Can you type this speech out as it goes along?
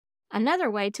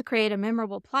Another way to create a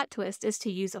memorable plot twist is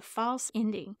to use a false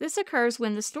ending. This occurs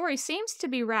when the story seems to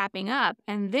be wrapping up,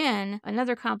 and then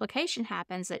another complication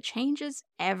happens that changes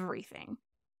everything.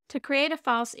 To create a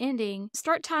false ending,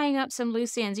 start tying up some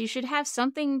loose ends. You should have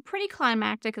something pretty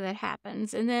climactic that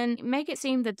happens, and then make it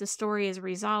seem that the story is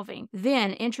resolving.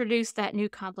 Then introduce that new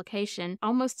complication,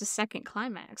 almost a second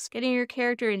climax, getting your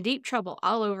character in deep trouble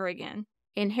all over again.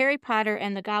 In Harry Potter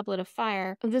and the Goblet of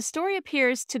Fire, the story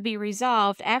appears to be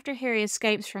resolved after Harry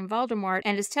escapes from Voldemort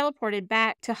and is teleported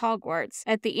back to Hogwarts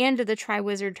at the end of the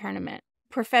Triwizard Tournament.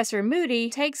 Professor Moody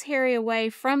takes Harry away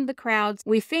from the crowds,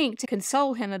 we think, to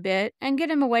console him a bit and get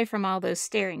him away from all those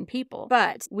staring people.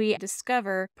 But we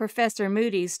discover Professor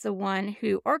Moody's the one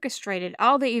who orchestrated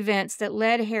all the events that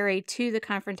led Harry to the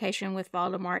confrontation with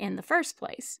Voldemort in the first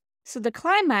place. So the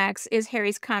climax is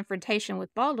Harry's confrontation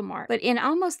with Voldemort, but in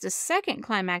almost a second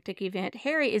climactic event,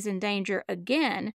 Harry is in danger again